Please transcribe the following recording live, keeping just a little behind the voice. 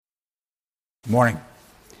Good morning.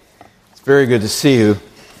 It's very good to see you.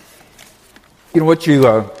 You know what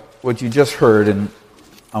you just heard, and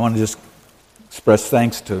I want to just express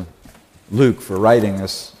thanks to Luke for writing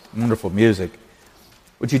this wonderful music.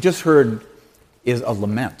 What you just heard is a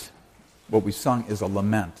lament. What we sung is a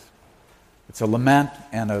lament. It's a lament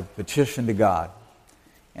and a petition to God.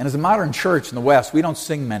 And as a modern church in the West, we don't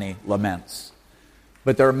sing many laments.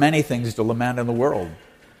 But there are many things to lament in the world.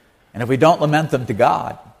 And if we don't lament them to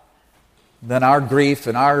God, then our grief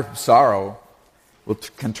and our sorrow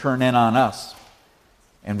can turn in on us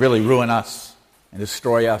and really ruin us and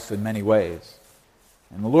destroy us in many ways.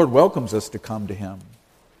 And the Lord welcomes us to come to Him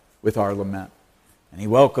with our lament. And He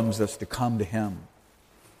welcomes us to come to Him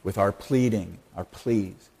with our pleading, our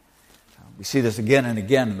pleas. We see this again and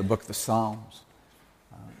again in the book of the Psalms.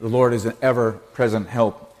 The Lord is an ever-present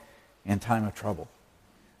help in time of trouble.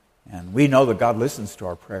 And we know that God listens to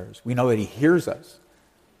our prayers. We know that He hears us.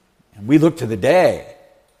 And we look to the day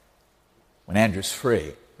when Andrew's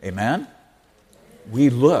free. Amen? We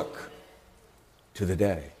look to the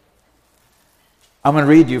day. I'm going to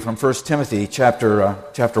read you from 1 Timothy chapter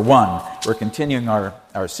 1. We're continuing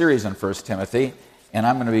our series on 1 Timothy, and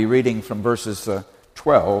I'm going to be reading from verses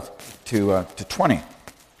 12 to 20.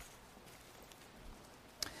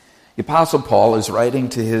 The Apostle Paul is writing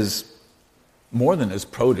to more than his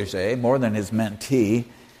protege, more than his mentee.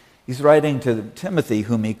 He's writing to Timothy,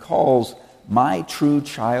 whom he calls my true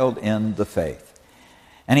child in the faith.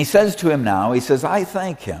 And he says to him now, he says, I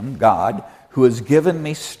thank Him, God, who has given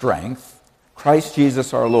me strength, Christ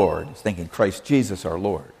Jesus our Lord. He's thinking Christ Jesus our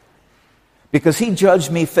Lord. Because He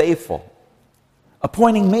judged me faithful,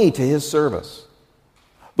 appointing me to His service.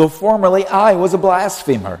 Though formerly I was a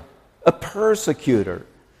blasphemer, a persecutor,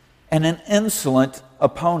 and an insolent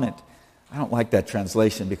opponent. I don't like that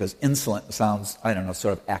translation because insolent sounds,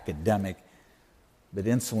 sort of academic. But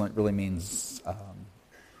insolent really means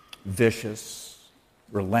vicious,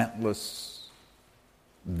 relentless,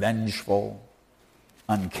 vengeful,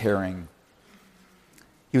 uncaring.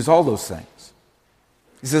 He was all those things.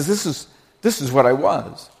 He says, this is what I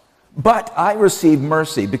was. But I received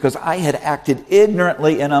mercy because I had acted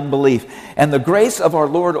ignorantly in unbelief. And the grace of our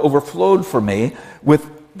Lord overflowed for me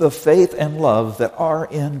with the faith and love that are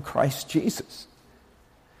in Christ Jesus.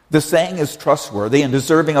 The saying is trustworthy and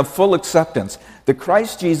deserving of full acceptance that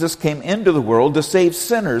Christ Jesus came into the world to save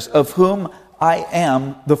sinners, of whom I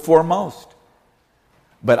am the foremost.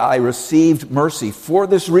 But I received mercy for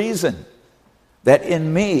this reason, that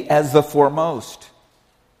in me as the foremost,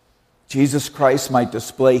 Jesus Christ might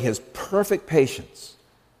display His perfect patience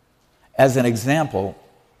as an example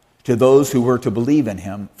to those who were to believe in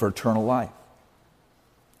Him for eternal life.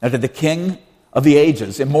 Now to the King of the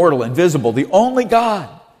ages, immortal, invisible, the only God,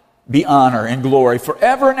 be honor and glory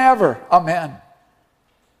forever and ever. Amen.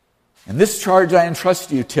 And this charge I entrust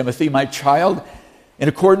to you, Timothy, my child, in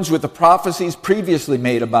accordance with the prophecies previously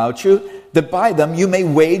made about you, that by them you may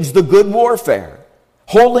wage the good warfare,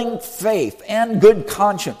 holding faith and good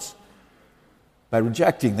conscience. By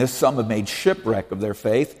rejecting this, some have made shipwreck of their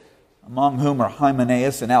faith, among whom are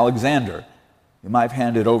Hymenaeus and Alexander, whom I've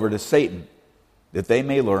handed over to Satan, that they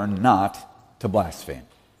may learn not to blaspheme.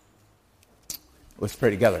 Let's pray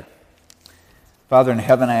together. Father in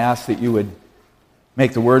heaven, I ask that you would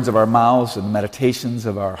make the words of our mouths and the meditations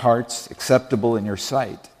of our hearts acceptable in your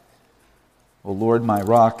sight. O Lord, my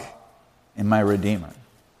rock and my redeemer.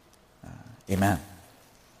 Amen.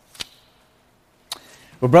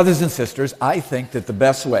 Well, brothers and sisters, I think that the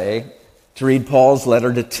best way to read Paul's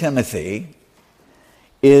letter to Timothy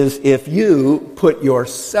is if you put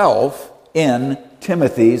yourself in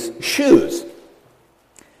Timothy's shoes.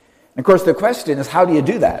 And of course, the question is, how do you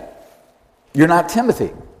do that? You're not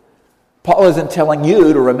Timothy. Paul isn't telling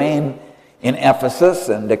you to remain in Ephesus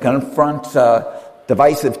and to confront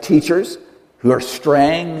divisive teachers who are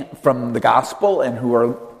straying from the gospel and who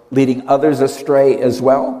are leading others astray as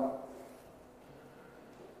well.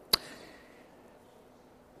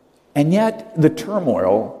 And yet, the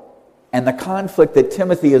turmoil and the conflict that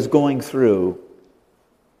Timothy is going through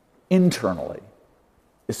internally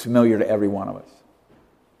is familiar to every one of us.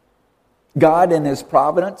 God in His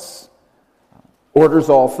providence orders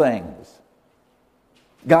all things.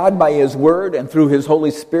 God by His word and through His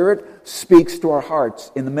Holy Spirit speaks to our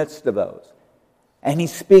hearts in the midst of those. And He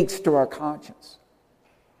speaks to our conscience.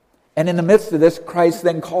 And in the midst of this, Christ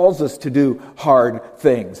then calls us to do hard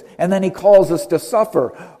things. And then He calls us to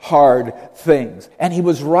suffer hard things. And he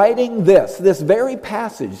was writing this very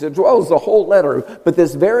passage, as well as the whole letter, but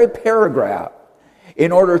this very paragraph,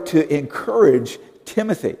 in order to encourage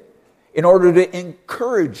Timothy, in order to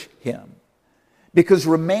encourage him, Because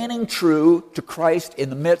remaining true to Christ in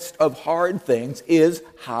the midst of hard things is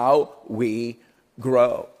how we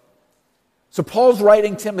grow. So Paul's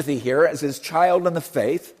writing Timothy here as his child in the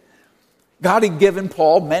faith. God had given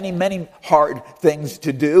Paul many, many hard things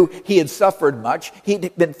to do. He had suffered much.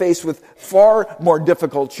 He'd been faced with far more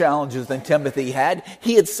difficult challenges than Timothy had.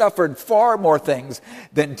 He had suffered far more things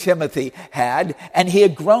than Timothy had, and he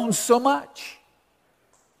had grown so much.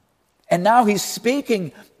 And now he's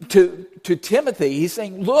speaking to Timothy. He's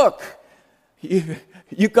saying, look,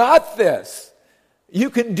 you got this. You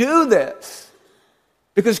can do this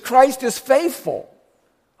because Christ is faithful.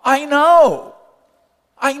 I know.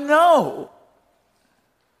 I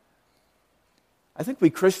think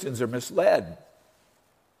we Christians are misled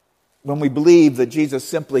when we believe that Jesus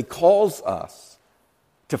simply calls us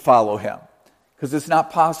to follow him, because it's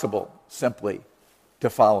not possible simply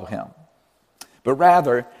to follow him. But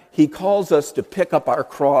rather, he calls us to pick up our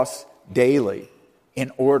cross daily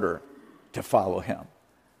in order to follow him.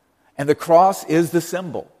 And the cross is the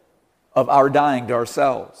symbol of our dying to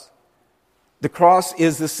ourselves. The cross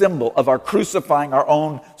is the symbol of our crucifying our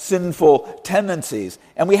own sinful tendencies.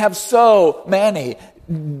 And we have so many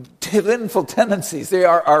sinful tendencies. They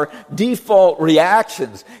are our default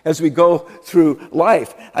reactions as we go through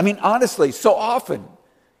life. I mean, honestly, so often,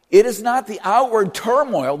 it is not the outward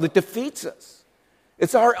turmoil that defeats us.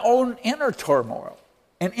 It's our own inner turmoil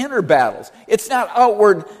and inner battles. It's not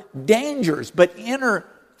outward dangers, but inner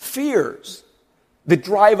fears that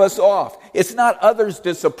drive us off. It's not others'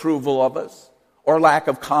 disapproval of us or lack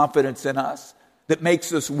of confidence in us that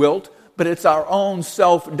makes us wilt, but it's our own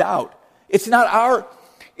self-doubt. It's not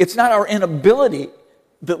our inability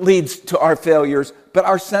that leads to our failures, but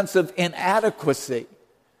our sense of inadequacy.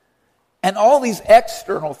 And all these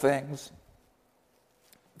external things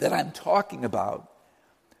that I'm talking about,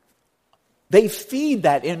 they feed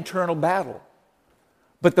that internal battle.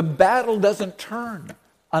 But the battle doesn't turn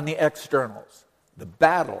on the externals. The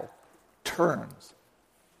battle turns.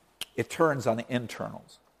 It turns on the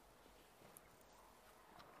internals.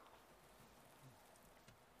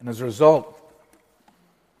 And as a result,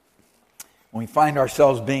 when we find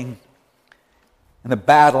ourselves being in the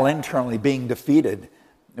battle internally, being defeated,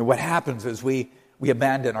 what happens is we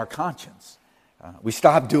abandon our conscience. We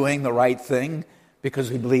stop doing the right thing because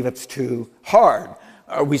we believe it's too hard.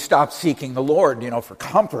 We stop seeking the Lord, for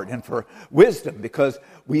comfort and for wisdom because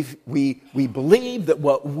we believe that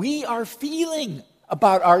what we are feeling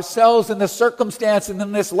about ourselves and the circumstance and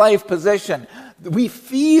in this life position, we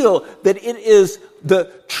feel that it is the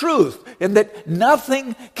truth and that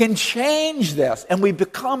nothing can change this. And we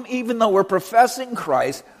become, even though we're professing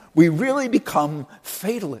Christ, we really become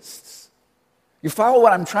fatalists. You follow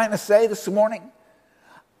what I'm trying to say this morning?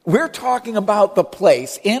 We're talking about the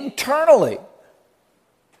place internally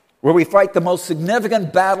where we fight the most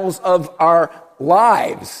significant battles of our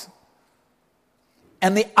lives.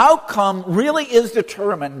 And the outcome really is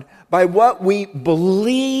determined by what we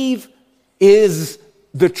believe is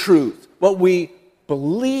the truth. What we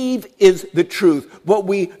believe is the truth. What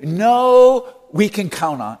we know we can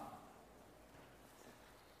count on.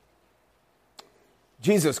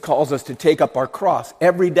 Jesus calls us to take up our cross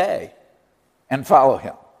every day and follow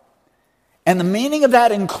him. And the meaning of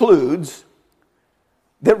that includes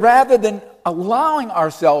that rather than allowing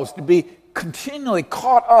ourselves to be continually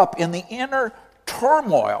caught up in the inner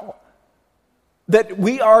turmoil that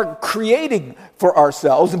we are creating for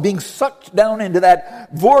ourselves and being sucked down into that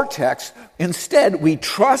vortex, instead we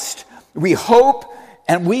trust, we hope,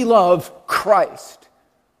 and we love Christ.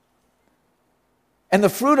 And the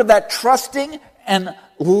fruit of that trusting and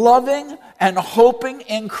loving and hoping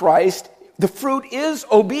in Christ, the fruit is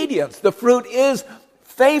obedience. The fruit is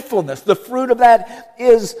faithfulness. The fruit of that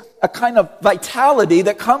is a kind of vitality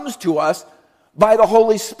that comes to us by the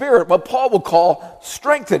Holy Spirit, what Paul will call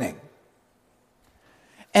strengthening.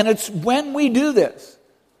 And it's when we do this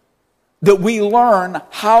that we learn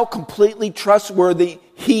how completely trustworthy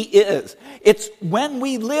he is. It's when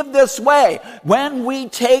we live this way, when we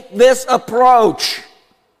take this approach,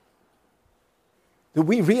 that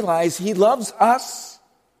we realize he loves us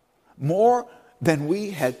more than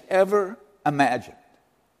we had ever imagined.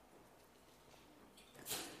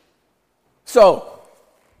 So,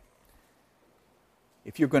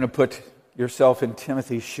 if you're going to put yourself in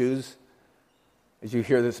Timothy's shoes as you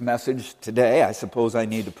hear this message today, I suppose I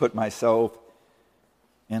need to put myself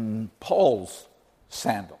in Paul's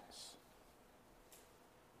sandals.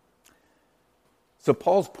 So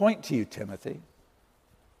Paul's point to you, Timothy,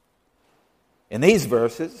 in these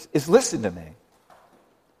verses is listen to me.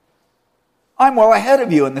 I'm well ahead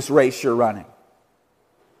of you in this race you're running.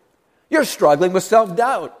 You're struggling with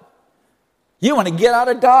self-doubt. You want to get out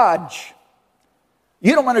of Dodge.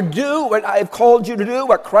 You don't want to do what I've called you to do,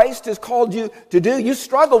 what Christ has called you to do. You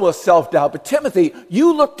struggle with self-doubt. But Timothy,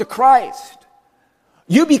 you look to Christ.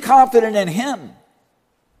 You be confident in him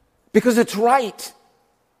because it's right.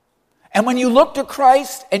 And when you look to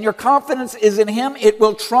Christ and your confidence is in him, it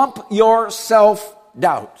will trump your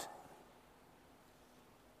self-doubt.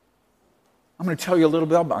 I'm going to tell you a little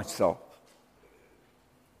bit about myself.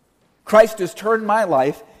 Christ has turned my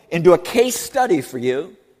life into a case study for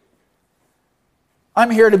you. I'm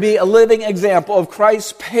here to be a living example of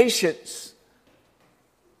Christ's patience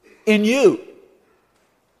in you,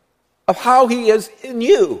 of how he is in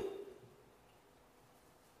you.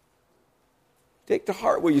 Take to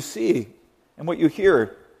heart what you see and what you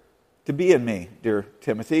hear to be in me, dear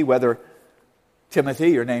Timothy, whether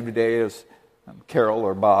Timothy, your name today is Carol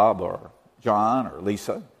or Bob or John or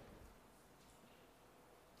Lisa.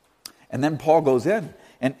 And then Paul goes in,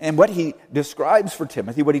 and what he describes for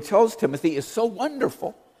Timothy, what he tells Timothy is so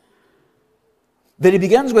wonderful that he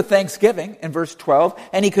begins with thanksgiving in verse 12,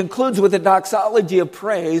 and he concludes with a doxology of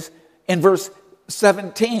praise in verse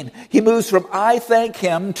 17. He moves from I thank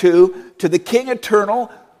him to the King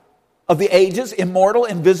eternal of the ages, immortal,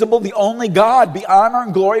 invisible, the only God, be honor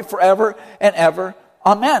and glory forever and ever.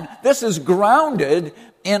 Amen. This is grounded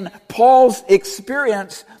in Paul's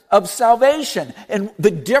experience of salvation and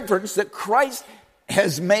the difference that Christ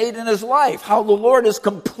has made in his life, how the Lord has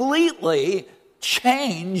completely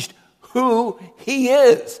changed who he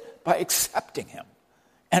is by accepting him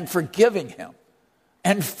and forgiving him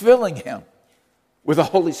and filling him with the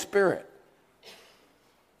Holy Spirit.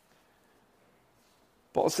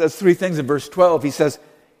 Paul says three things in verse 12. He says,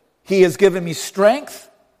 he has given me strength.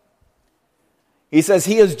 He says,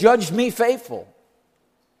 he has judged me faithful.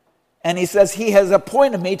 And he says, he has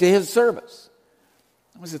appointed me to his service.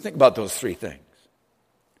 I want you to think about those three things.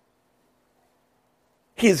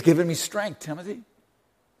 He has given me strength, Timothy.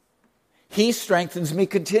 He strengthens me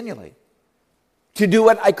continually to do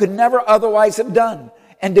what I could never otherwise have done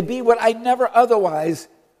and to be what I never otherwise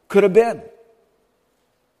could have been.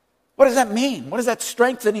 What does that mean? What does that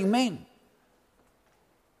strengthening mean?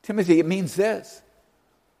 Timothy, it means this.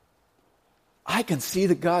 I can see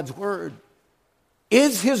that God's word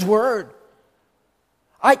is his word.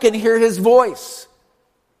 I can hear his voice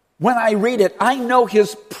when I read it. I know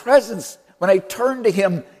his presence when I turn to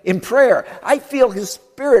him in prayer. I feel his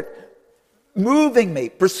spirit moving me,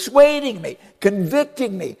 persuading me,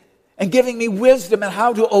 convicting me, and giving me wisdom in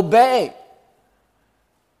how to obey.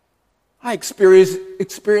 I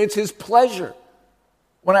experience his pleasure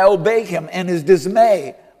when I obey him and his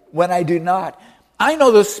dismay when I do not. I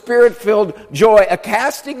know the Spirit-filled joy of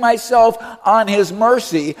casting myself on his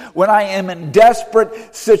mercy when I am in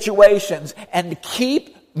desperate situations and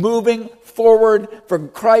keep moving forward for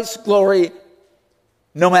Christ's glory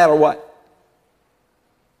no matter what.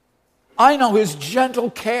 I know his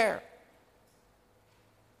gentle care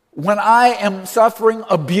when I am suffering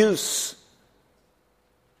abuse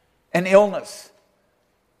and illness.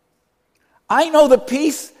 I know the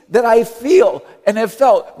peace that I feel and have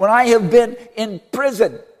felt when I have been in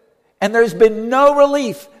prison and there's been no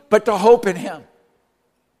relief but to hope in him.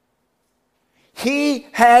 He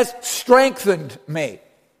has strengthened me.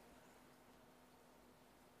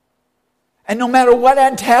 And no matter what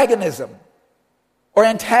antagonism or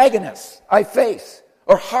antagonists I face,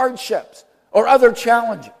 or hardships, or other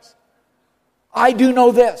challenges, I do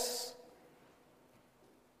know this,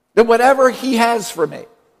 that whatever he has for me,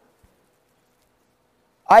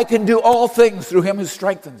 I can do all things through him who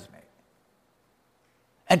strengthens me.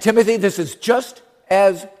 And Timothy, this is just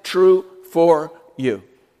as true for you.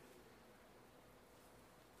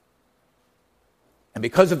 And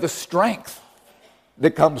because of the strength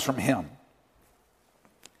that comes from him,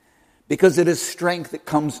 because it is strength that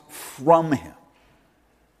comes from him,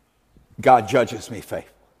 God judges me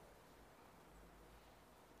faithful.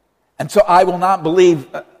 And so I will not believe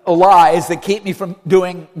lies that keep me from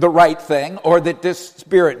doing the right thing or that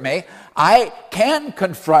dispirit me. I can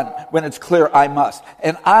confront when it's clear I must.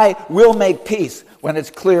 And I will make peace when it's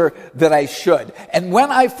clear that I should. And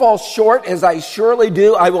when I fall short, as I surely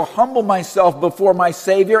do, I will humble myself before my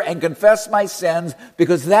Savior and confess my sins,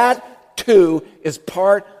 because that too is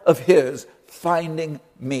part of his finding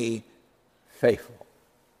me faithful.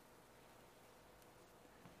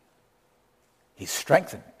 He's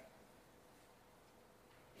strengthened me.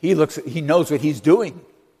 He knows what he's doing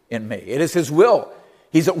in me. It is his will.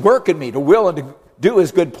 He's at work in me to will and to do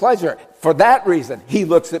his good pleasure. For that reason, he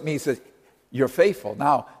looks at me and says, you're faithful.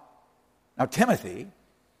 Now, Timothy,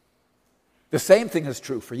 the same thing is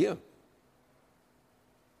true for you.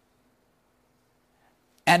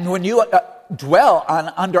 And when you dwell on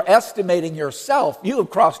underestimating yourself, you have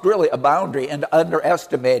crossed really a boundary into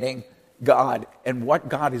underestimating God and what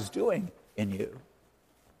God is doing in you.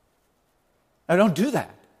 Now, don't do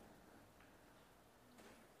that.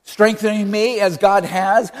 Strengthening me as God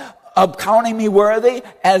has, accounting me worthy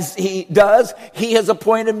as he does, he has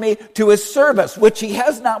appointed me to his service, which he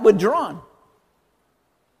has not withdrawn.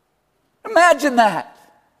 Imagine that.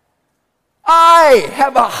 I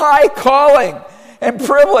have a high calling and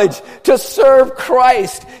privilege to serve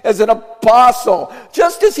Christ as an apostle,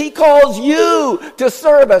 just as he calls you to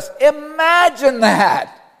service. Imagine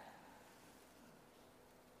that.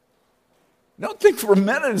 Don't think for a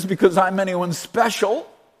minute it's because I'm anyone special.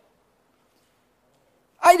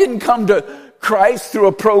 I didn't come to Christ through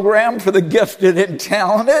a program for the gifted and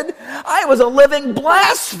talented. I was a living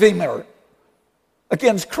blasphemer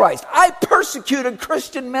against Christ. I persecuted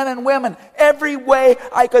Christian men and women every way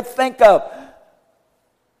I could think of.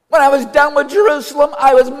 When I was done with Jerusalem,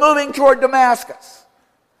 I was moving toward Damascus.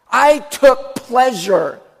 I took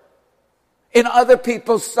pleasure in other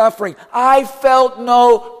people's suffering. I felt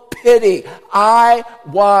no pity. I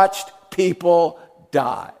watched people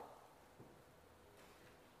die.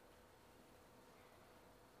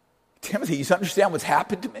 Timothy, you understand what's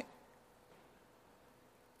happened to me?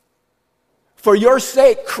 For your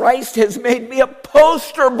sake, Christ has made me a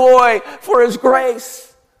poster boy for his grace.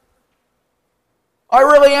 I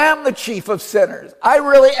really am the chief of sinners. I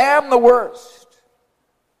really am the worst.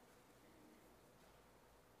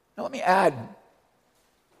 Now let me add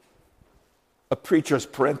a preacher's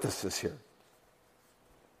parenthesis here.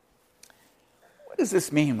 What does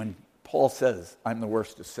this mean when Paul says, I'm the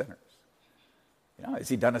worst of sinners? You know, has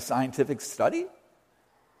he done a scientific study?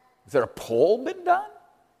 Has there a poll been done?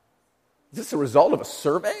 Is this a result of a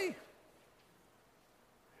survey?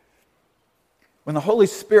 When the Holy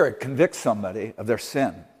Spirit convicts somebody of their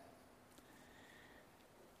sin,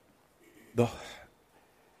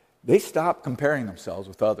 they stop comparing themselves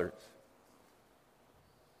with others.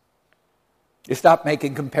 They stop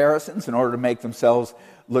making comparisons in order to make themselves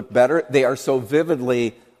look better. They are so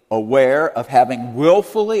vividly aware of having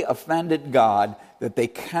willfully offended God that they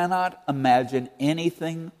cannot imagine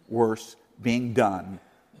anything worse being done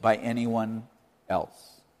by anyone else.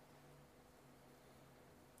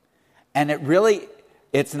 And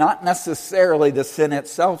it's not necessarily the sin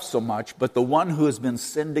itself so much, but the one who has been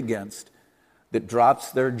sinned against that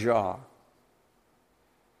drops their jaw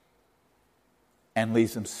and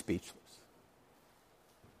leaves them speechless.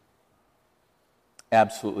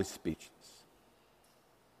 Absolutely speechless.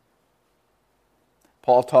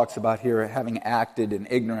 Paul talks about here having acted in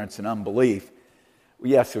ignorance and unbelief.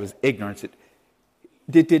 Yes, it was ignorance.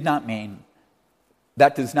 That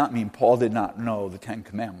does not mean Paul did not know the Ten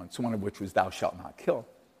Commandments, one of which was thou shalt not kill.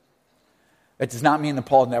 It does not mean that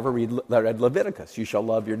Paul never read Leviticus, you shall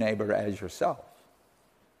love your neighbor as yourself.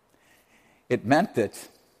 It meant that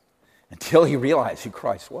until he realized who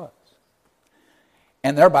Christ was,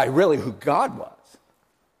 and thereby really who God was,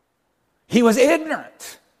 he was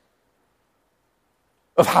ignorant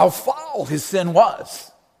of how foul his sin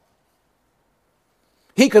was.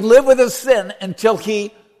 He could live with his sin until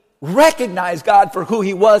he recognized God for who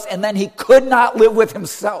he was, and then he could not live with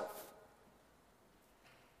himself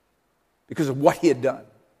because of what he had done,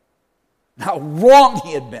 and how wrong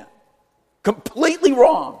he had been. Completely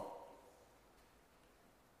wrong.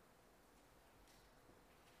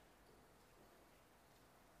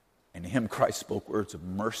 And to him, Christ spoke words of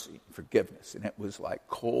mercy and forgiveness, and it was like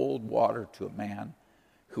cold water to a man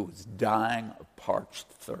who was dying of parched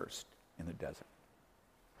thirst in the desert.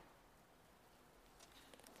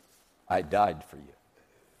 I died for you.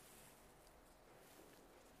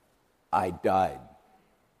 I died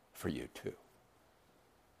for you too.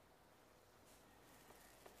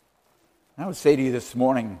 I would say to you this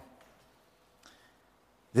morning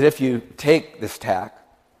that if you take this tack,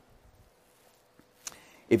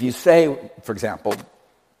 if you say, for example,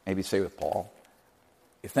 maybe say with Paul,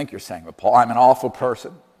 you think you're saying with Paul, I'm an awful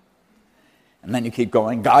person, and then you keep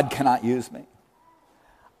going, God cannot use me.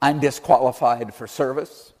 I'm disqualified for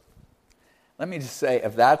service. Let me just say,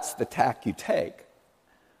 if that's the tack you take,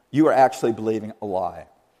 you are actually believing a lie.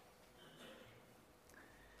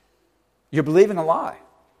 You're believing a lie.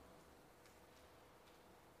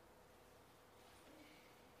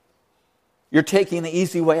 You're taking the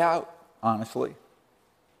easy way out, honestly.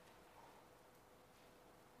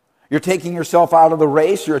 You're taking yourself out of the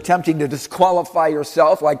race. You're attempting to disqualify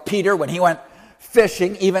yourself, like Peter when he went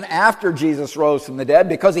fishing even after Jesus rose from the dead,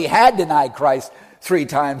 because he had denied Christ 3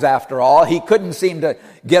 times after all. He couldn't seem to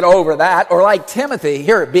get over that. Or like Timothy,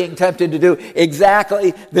 here, being tempted to do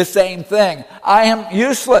exactly the same thing. I am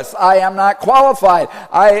useless. I am not qualified.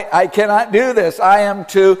 I cannot do this. I am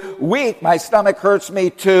too weak. My stomach hurts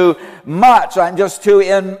me too much. I'm just too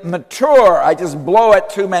immature. I just blow it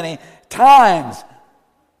too many times.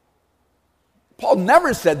 Paul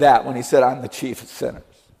never said that when he said, I'm the chief of sinners.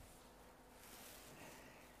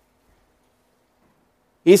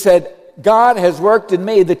 He said, God has worked in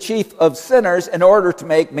me, the chief of sinners, in order to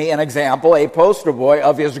make me an example, a poster boy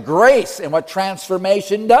of his grace and what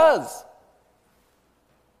transformation does.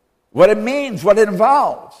 What it means, what it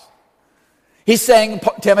involves. He's saying,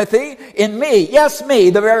 Timothy, in me, yes, me,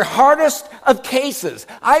 the very hardest of cases,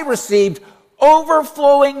 I received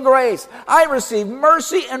overflowing grace. I received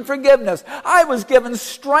mercy and forgiveness. I was given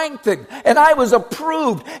strength, and I was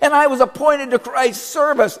approved, and I was appointed to Christ's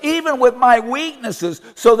service, even with my weaknesses,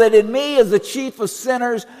 so that in me, as the chief of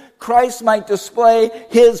sinners, Christ might display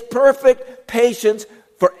his perfect patience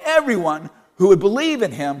for everyone who would believe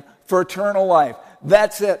in him for eternal life.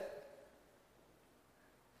 That's it.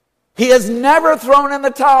 He has never thrown in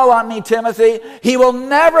the towel on me, Timothy. He will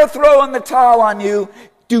never throw in the towel on you.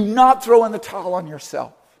 Do not throw in the towel on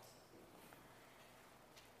yourself.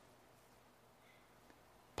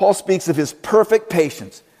 Paul speaks of his perfect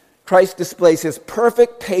patience. Christ displays his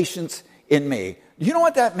perfect patience in me. You know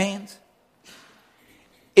what that means?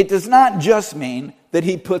 It does not just mean that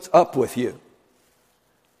he puts up with you.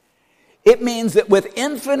 It means that with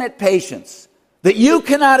infinite patience that you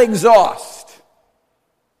cannot exhaust,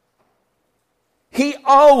 he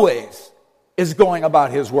always is going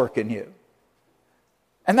about his work in you.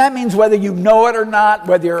 And that means whether you know it or not,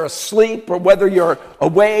 whether you're asleep or whether you're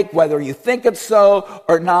awake, whether you think it's so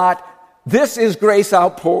or not, this is grace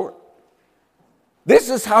outpoured. This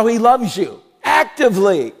is how he loves you,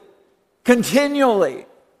 actively, continually.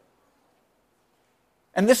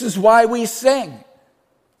 And this is why we sing,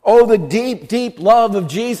 oh, the deep, deep love of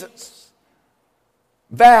Jesus.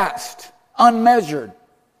 Vast, unmeasured,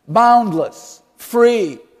 boundless,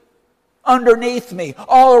 free, underneath me,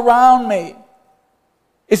 all around me.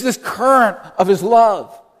 It's this current of his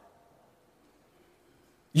love.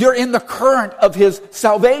 You're in the current of his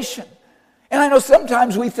salvation. And I know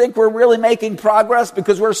sometimes we think we're really making progress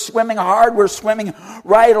because we're swimming hard, we're swimming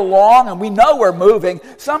right along, and we know we're moving.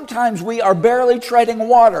 Sometimes we are barely treading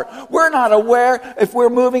water. We're not aware if we're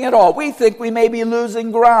moving at all. We think we may be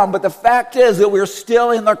losing ground, but the fact is that we're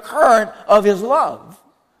still in the current of his love.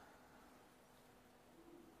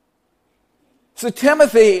 So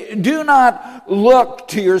Timothy, do not look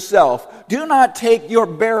to yourself. Do not take your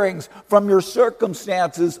bearings from your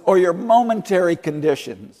circumstances or your momentary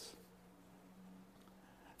conditions.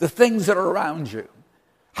 The things that are around you,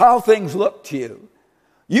 how things look to you.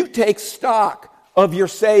 You take stock of your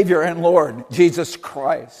Savior and Lord, Jesus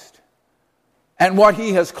Christ, and what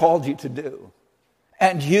he has called you to do.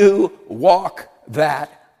 And you walk that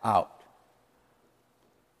out.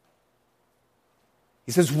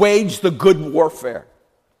 He says, wage the good warfare.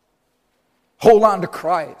 Hold on to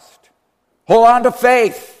Christ. Hold on to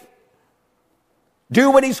faith. Do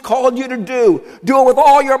what he's called you to do. Do it with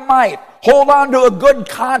all your might. Hold on to a good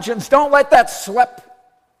conscience. Don't let that slip.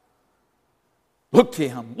 Look to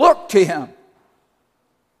him. Look to him.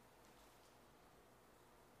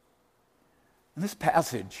 In this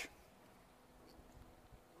passage,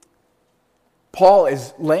 Paul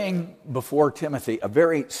is laying before Timothy a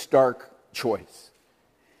very stark choice.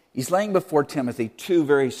 He's laying before Timothy 2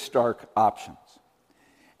 very stark options.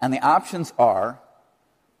 And the options are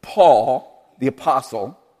Paul, the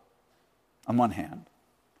apostle, on one hand,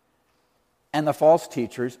 and the false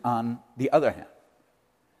teachers on the other hand.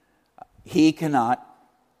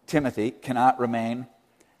 Timothy cannot remain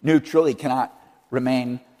neutral. He cannot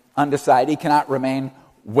remain undecided. He cannot remain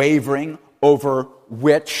wavering over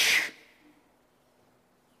which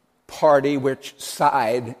party, which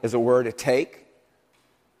side, as a word, to take.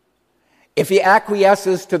 If he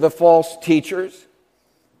acquiesces to the false teachers,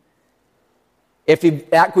 if he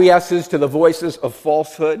acquiesces to the voices of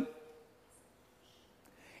falsehood,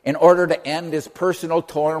 in order to end his personal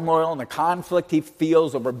turmoil and the conflict he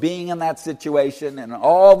feels over being in that situation and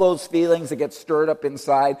all those feelings that get stirred up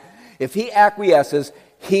inside, if he acquiesces,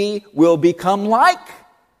 he will become like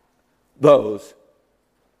those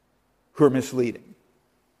who are misleading.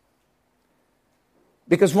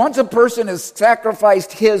 Because once a person has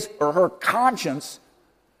sacrificed his or her conscience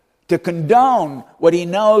to condone what he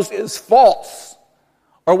knows is false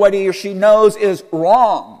or what he or she knows is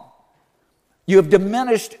wrong, you have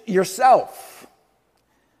diminished yourself.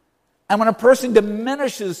 And when a person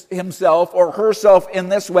diminishes himself or herself in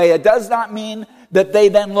this way, it does not mean that they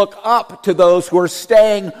then look up to those who are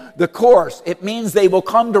staying the course. It means they will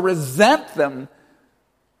come to resent them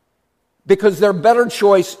because their better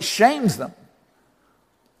choice shames them.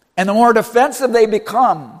 And the more defensive they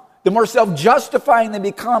become, the more self-justifying they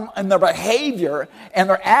become in their behavior and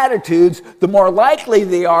their attitudes, the more likely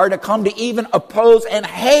they are to come to even oppose and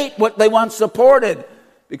hate what they once supported,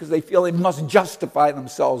 because they feel they must justify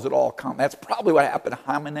themselves at all costs. That's probably what happened to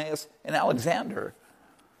Hymenaeus and Alexander.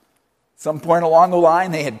 At some point along the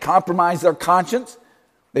line, they had compromised their conscience.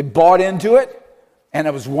 They bought into it, and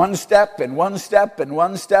it was one step and one step and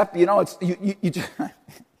one step. You know,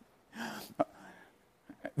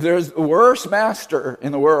 there's the worst master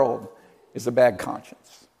in the world is a bad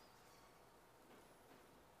conscience.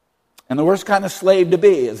 And the worst kind of slave to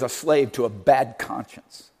be is a slave to a bad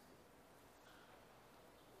conscience.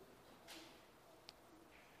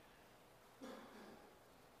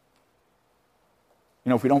 You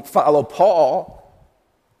know, if we don't follow Paul,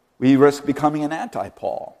 we risk becoming an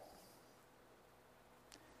anti-Paul.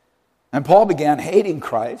 And Paul began hating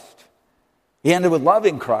Christ. He ended with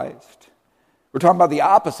loving Christ. We're talking about the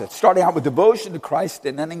opposite, starting out with devotion to Christ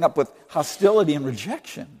and ending up with hostility and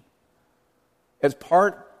rejection as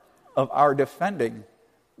part of our defending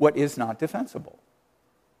what is not defensible.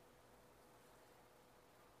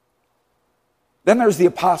 Then there's the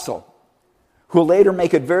apostle, who will later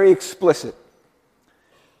make it very explicit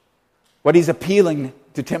what he's appealing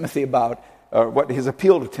to Timothy about, or what his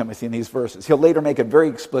appeal to Timothy in these verses. He'll later make it very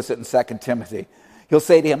explicit in 2 Timothy. He'll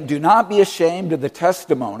say to him, "Do not be ashamed of the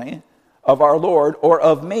testimony of our Lord or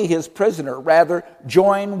of me, his prisoner. Rather,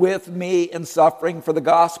 join with me in suffering for the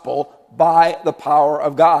gospel by the power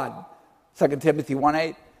of God." 2 Timothy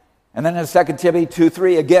 1:8. And then in 2 Timothy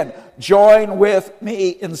 2:3 again, "Join with me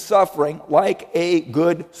in suffering like a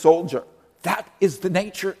good soldier." That is the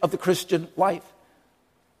nature of the Christian life.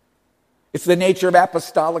 It's the nature of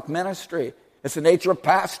apostolic ministry. It's the nature of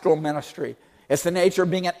pastoral ministry. It's the nature of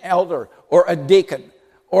being an elder or a deacon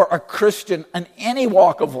or a Christian in any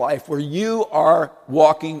walk of life where you are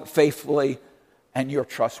walking faithfully and you're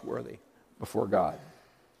trustworthy before God.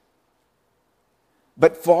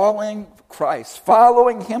 But following Christ,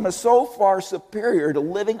 following him is so far superior to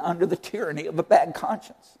living under the tyranny of a bad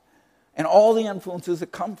conscience and all the influences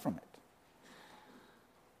that come from it.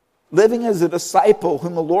 Living as a disciple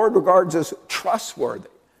whom the Lord regards as trustworthy.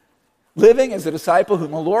 Living as a disciple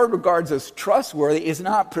whom the Lord regards as trustworthy is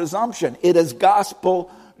not presumption. It is gospel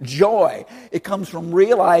joy. It comes from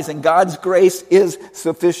realizing God's grace is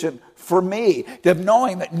sufficient for me. To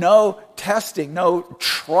knowing that no testing, no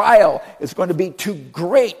trial is going to be too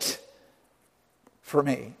great for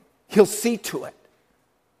me. He'll see to it.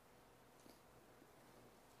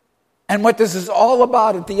 And what this is all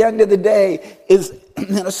about at the end of the day is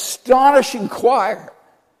an astonishing choir,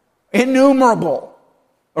 innumerable,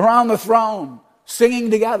 around the throne,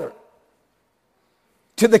 singing together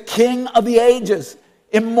to the King of the ages,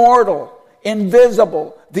 immortal,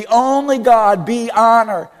 invisible, the only God, be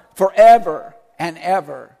honor forever and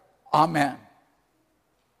ever. Amen.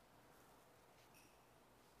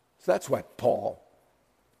 So that's why Paul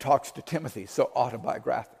talks to Timothy so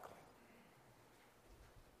autobiographically.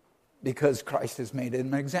 Because Christ has made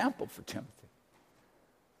him an example for Timothy.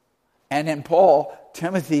 And in Paul,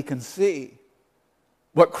 Timothy can see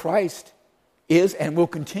what Christ is and will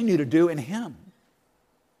continue to do in him.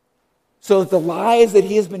 So that the lies that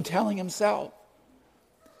he has been telling himself,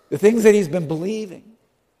 the things that he's been believing,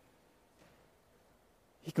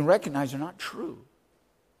 he can recognize are not true.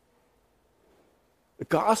 The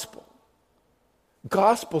gospel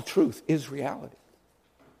truth is reality.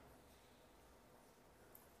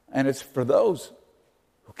 And it's for those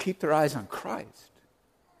who keep their eyes on Christ,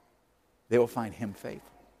 they will find him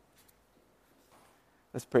faithful.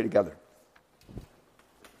 Let's pray together.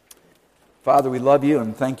 Father, we love you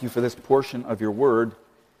and thank you for this portion of your word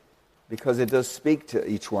because it does speak to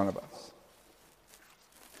each one of us.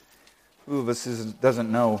 Who of us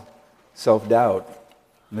doesn't know self-doubt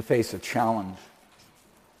in the face of challenge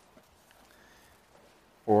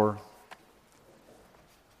or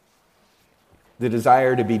the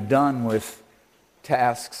desire to be done with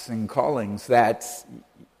tasks and callings that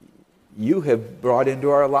you have brought into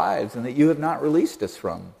our lives and that you have not released us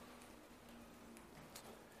from?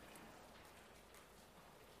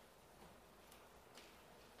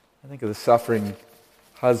 I think of the suffering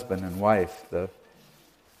husband and wife, the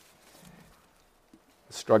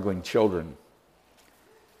struggling children,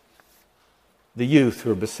 the youth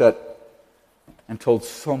who are beset and told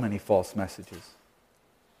so many false messages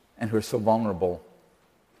and who are so vulnerable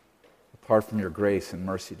apart from your grace and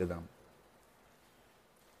mercy to them.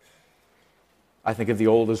 I think of the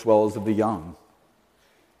old as well as of the young.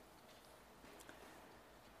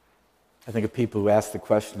 I think of people who ask the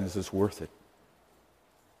question, is this worth it?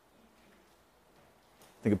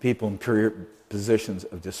 I think of people in positions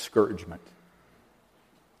of discouragement.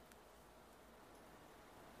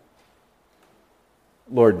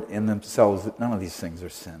 Lord, in themselves, none of these things are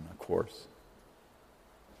sin, of course.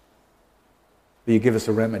 But you give us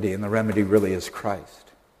a remedy, and the remedy really is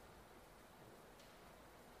Christ.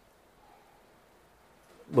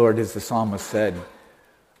 Lord, as the psalmist said,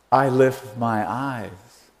 I lift my eyes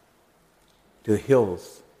to the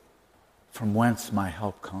hills from whence my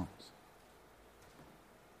help comes.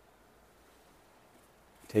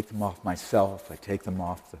 I take them off myself. I take them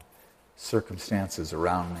off the circumstances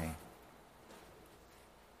around me.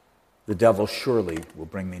 The devil surely will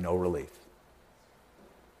bring me no relief.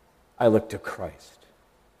 I look to Christ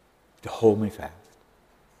to hold me fast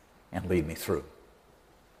and lead me through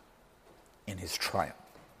in his triumph.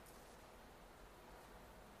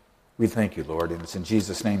 We thank you, Lord, and it's in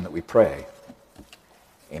Jesus' name that we pray.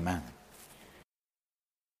 Amen.